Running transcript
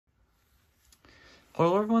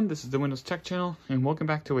Hello everyone, this is the Windows Tech Channel, and welcome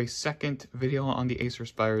back to a second video on the Acer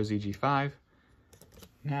ZG5.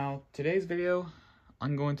 Now, today's video,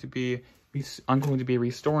 I'm going to be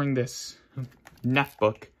restoring this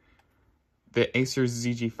netbook, the Acer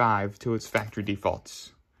ZG5, to its factory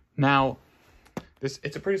defaults. Now,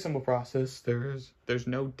 it's a pretty simple process. There's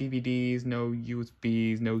no DVDs, no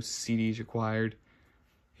USBs, no CDs required.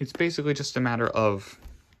 It's basically just a matter of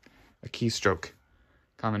a keystroke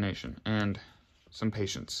combination and some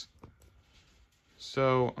patience.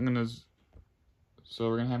 So we're gonna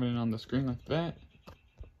have it on the screen like that.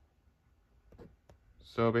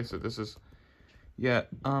 So basically this is, I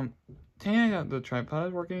got the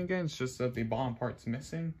tripod working again. It's just that the bottom part's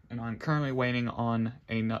missing, and I'm currently waiting on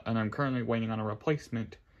a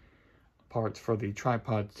replacement parts for the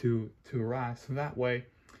tripod to arrive. So that way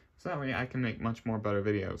I can make much more better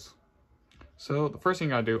videos. So the first thing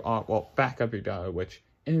you gotta do, back up your data, which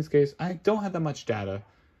in this case I don't have that much data.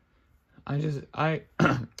 I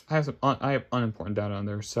have unimportant data on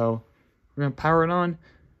there. So we're gonna power it on,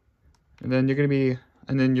 and then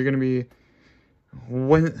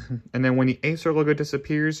when the Acer logo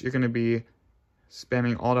disappears, you're gonna be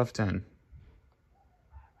spamming Alt F10.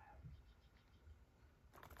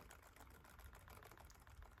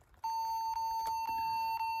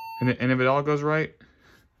 And if it all goes right,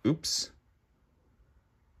 oops.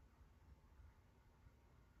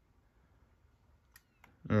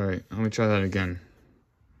 All right, let me try that again.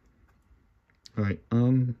 All right,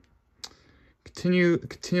 continue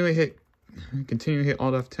to hit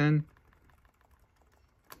Alt F10,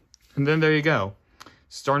 and then there you go.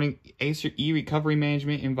 Starting Acer eRecovery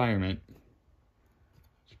management environment.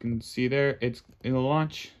 As you can see there, it'll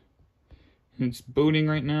launch. It's booting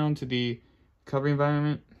right now into the recovery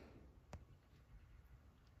environment.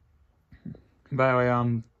 By the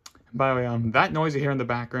way, that noise you hear in the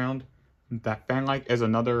background, that fan light, is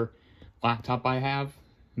another laptop I have.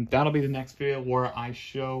 That'll be the next video where I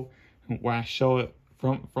show it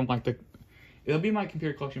from like it'll be my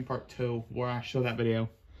computer collection part 2 where I show that video.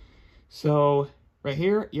 So right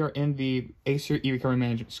here, you're in the Acer eRecovery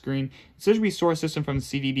management screen. It says restore system from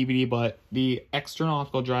CD DVD, but the external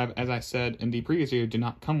optical drive, as I said in the previous video, did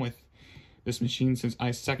not come with this machine since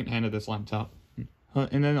I second-handed this laptop.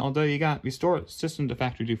 And then although you got restore system to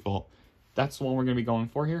factory default, that's the one we're going to be going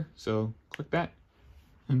for here. So click that,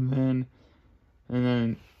 and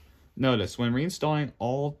then notice when reinstalling,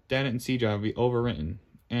 all data in C drive will be overwritten,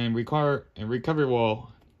 and recovery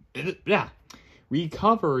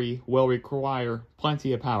will require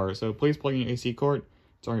plenty of power. So please plug in your AC cord.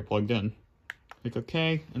 It's already plugged in. Click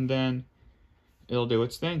OK, and then it'll do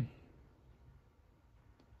its thing.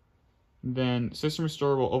 Then system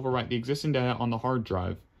restore will overwrite the existing data on the hard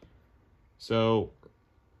drive. So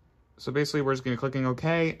basically we're just going to clicking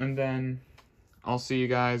OK, and then I'll see you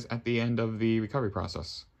guys at the end of the recovery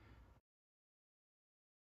process.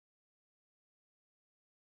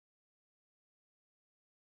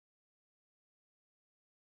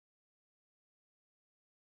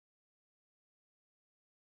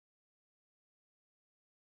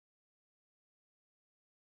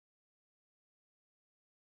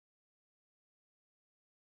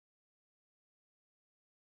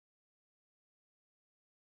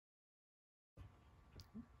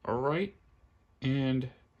 Alright, and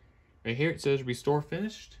right here it says restore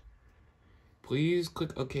finished. Please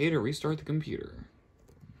click OK to restart the computer.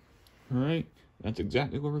 Alright, that's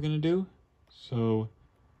exactly what we're going to do. So,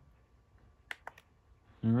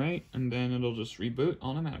 alright, and then it'll just reboot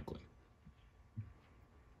automatically.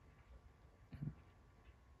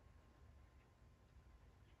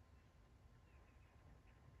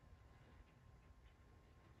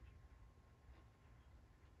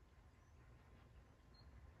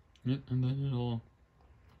 Yeah, and then it'll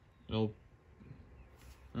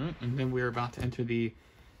alright, and then we are about to enter the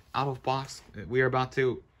we are about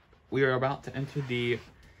to enter the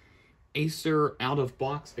Acer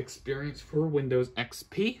out-of-box experience for Windows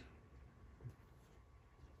XP.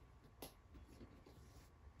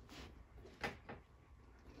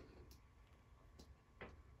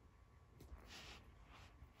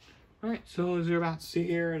 Alright, so as you're about to see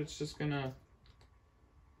here, it's just gonna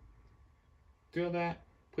do that.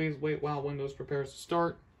 Please wait while Windows prepares to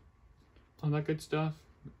start. All that good stuff.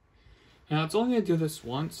 Now it's only gonna do this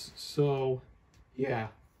once, so yeah.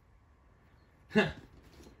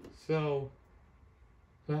 So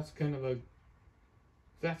that's kind of a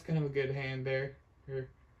good hand there, or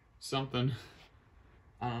something.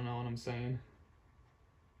 I don't know what I'm saying,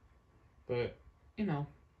 but you know,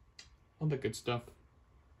 all the good stuff.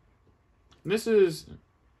 This is,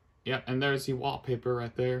 yeah, and there's the wallpaper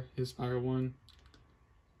right there, his Fire One.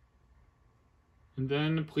 And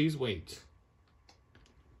then please wait.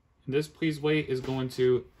 This please wait is going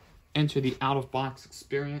to enter the out-of-box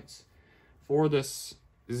experience for this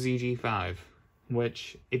ZG5,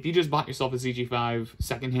 which if you just bought yourself a ZG5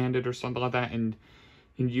 second-handed or something like that and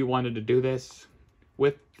you wanted to do this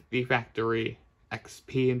with the factory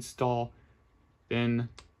XP install, then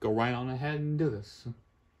go right on ahead and do this.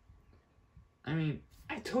 I mean,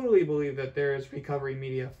 I totally believe that there is recovery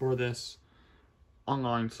media for this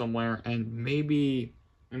online somewhere, and maybe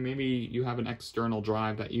you have an external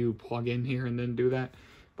drive that you plug in here and then do that.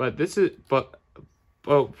 But this is but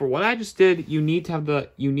for what I just did, you need to have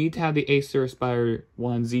the Acer Aspire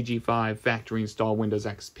 1 ZG5 factory install Windows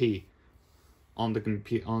XP on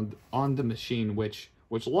the on the machine, which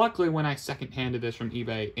luckily when I second-handed this from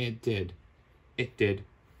eBay, it did.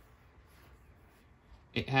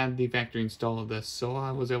 It had the factory install of this, so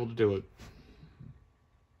I was able to do it.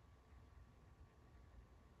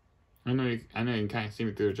 I know you can kind of see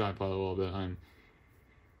me through the tripod a little bit.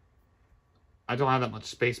 I don't have that much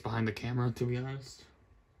space behind the camera, to be honest.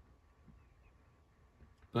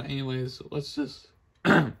 But anyways, let's just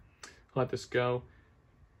let this go.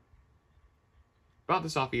 Bought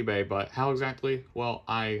this off eBay, but how exactly? Well,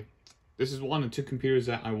 this is one of 2 computers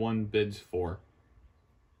that I won bids for.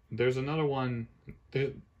 There's another one.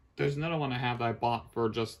 There's another one I have that I bought for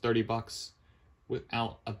just $30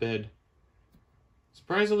 without a bid.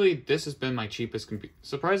 Surprisingly, this has been my cheapest computer.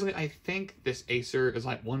 Surprisingly, I think this Acer is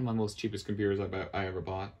like one of my most cheapest computers I ever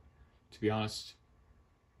bought. To be honest,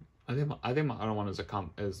 I think my other one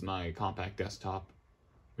is my compact desktop,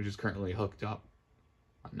 which is currently hooked up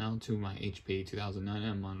right now to my HP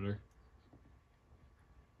 2009M monitor.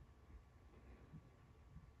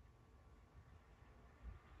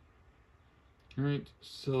 Alright,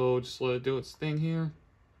 so just let it do its thing here,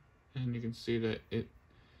 and you can see that it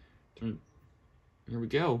turned. Here we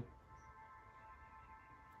go.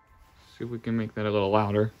 See if we can make that a little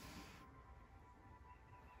louder.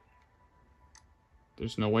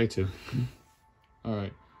 There's no way to.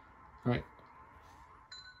 Alright.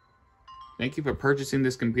 Thank you for purchasing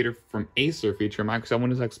this computer from Acer featuring Microsoft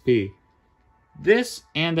Windows XP. This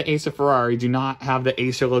and the Acer Ferrari do not have the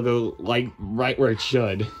Acer logo like right where it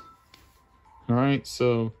should. Alright,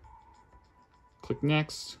 so click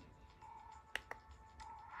next.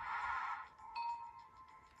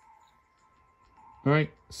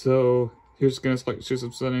 Alright, so here's gonna select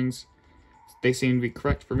some settings. They seem to be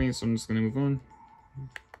correct for me, so I'm just gonna move on.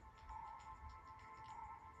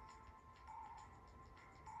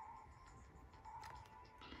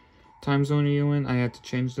 Time zone are you in? I had to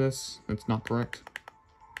change this. That's not correct.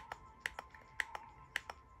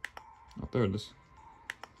 Oh, there it is.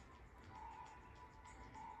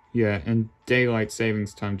 Yeah, and daylight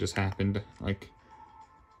savings time just happened like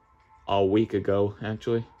a week ago,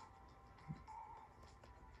 actually.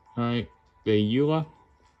 Alright, the EULA.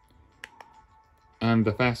 I'm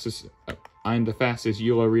the fastest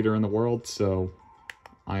EULA reader in the world, so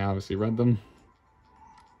I obviously read them.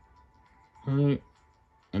 Alright,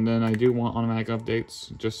 and then I do want automatic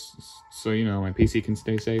updates, just so you know, my PC can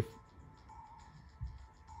stay safe.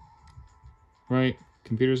 Right,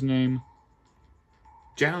 computer's name.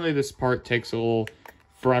 Generally, this part takes a little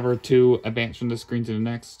forever to advance from this screen to the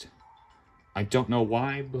next. I don't know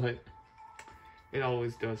why, but it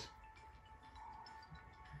always does.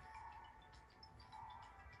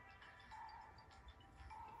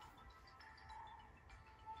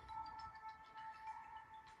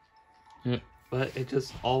 Yeah, but it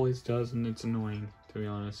just always does, and it's annoying, to be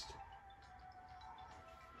honest.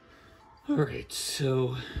 Alright,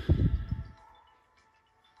 so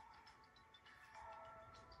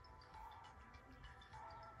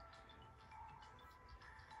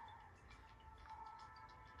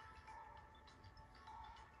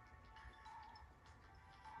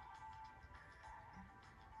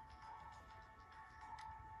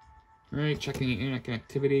alright, checking internet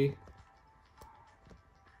connectivity.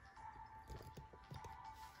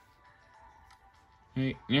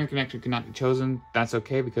 Alright, internet connection cannot be chosen. That's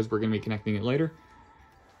okay because we're going to be connecting it later.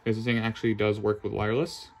 Because this thing actually does work with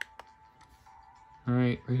wireless.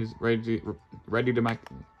 Alright, ready to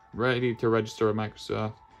register with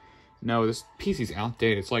Microsoft. No, this PC's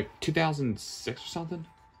outdated. It's like 2006 or something.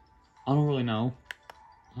 I don't really know.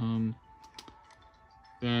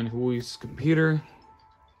 Then who's computer?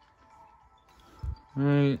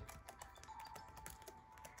 Alright.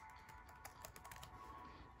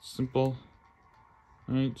 Simple.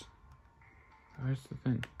 Right. Where's the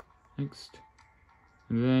thing? Next.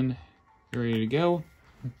 And then you're ready to go.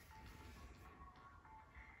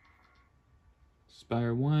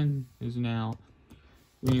 Aspire 1 is now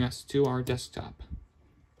bringing us to our desktop.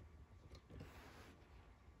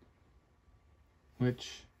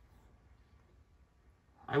 which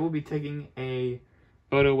I will be taking a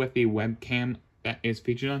photo with the webcam that is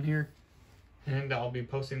featured on here, and I'll be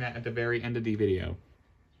posting that at the very end of the video.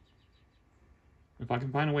 If I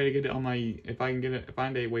can find a way to get it on my, if I can get it,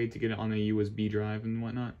 find a way to get it on a USB drive and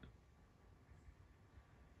whatnot.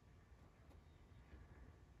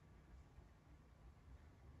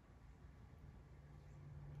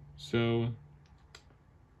 So,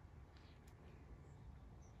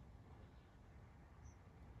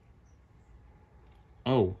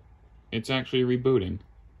 oh, it's actually rebooting.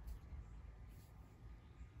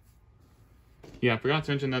 Yeah, I forgot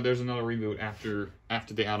to mention that there's another reboot after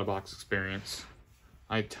the out-of-box experience.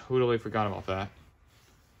 I totally forgot about that.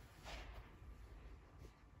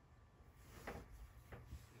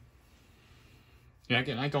 Yeah,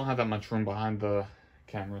 again, I don't have that much room behind the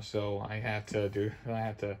camera, so I have to,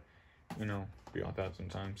 you know, be like that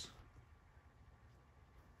sometimes.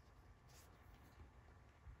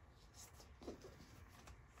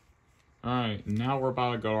 Alright, now we're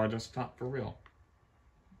about to go to our desktop for real.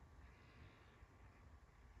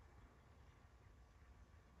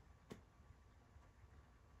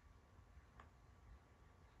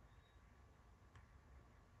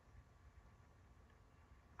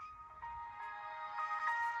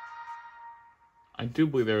 I do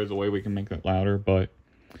believe there is a way we can make that louder, but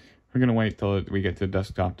we're gonna wait till we get to the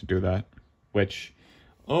desktop to do that. Which,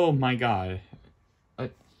 oh my god.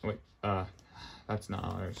 That's not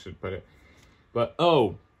how I should put it. But,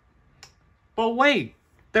 but wait,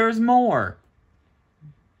 there's more.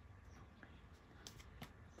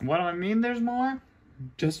 What do I mean there's more?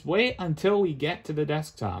 Just wait until we get to the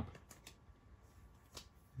desktop.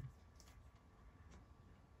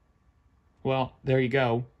 Well, there you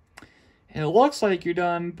go. It looks like you're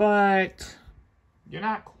done, but you're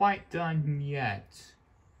not quite done yet.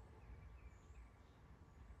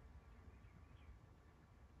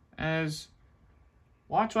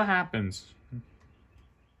 Watch what happens.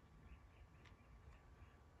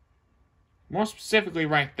 More specifically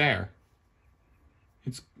right there.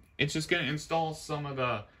 It's just gonna install some of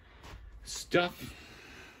the stuff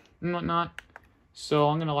and whatnot. So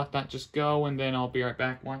I'm gonna let that just go, and then I'll be right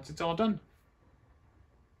back once it's all done.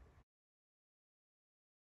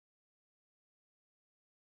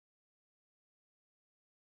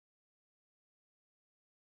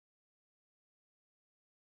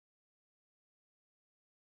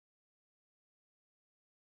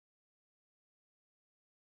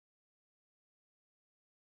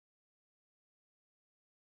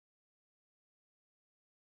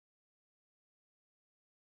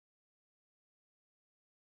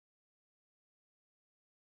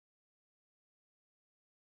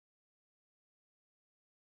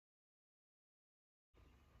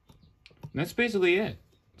 And that's basically it.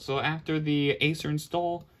 So after the Acer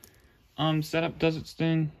install setup does its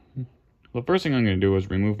thing, the first thing I'm going to do is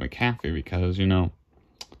remove McAfee because, you know,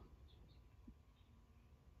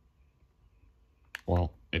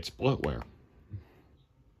 well, it's bloatware.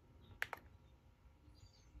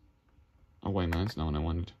 Oh wait, no, that's not what I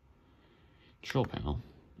wanted. Control panel.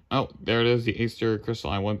 Oh, there it is, the Acer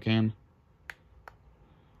Crystal Eye webcam.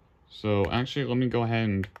 So actually, let me go ahead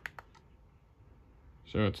and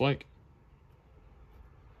show what it's like.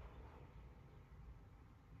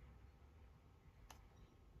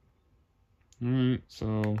 Alright,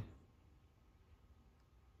 so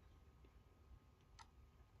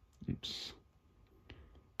oops.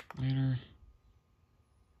 Later.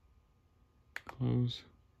 Close.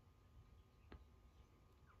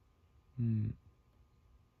 There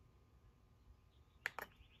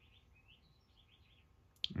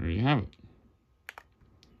you have it.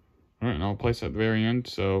 Alright, and I'll place it at the very end,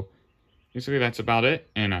 so basically that's about it,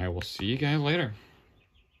 and I will see you guys later.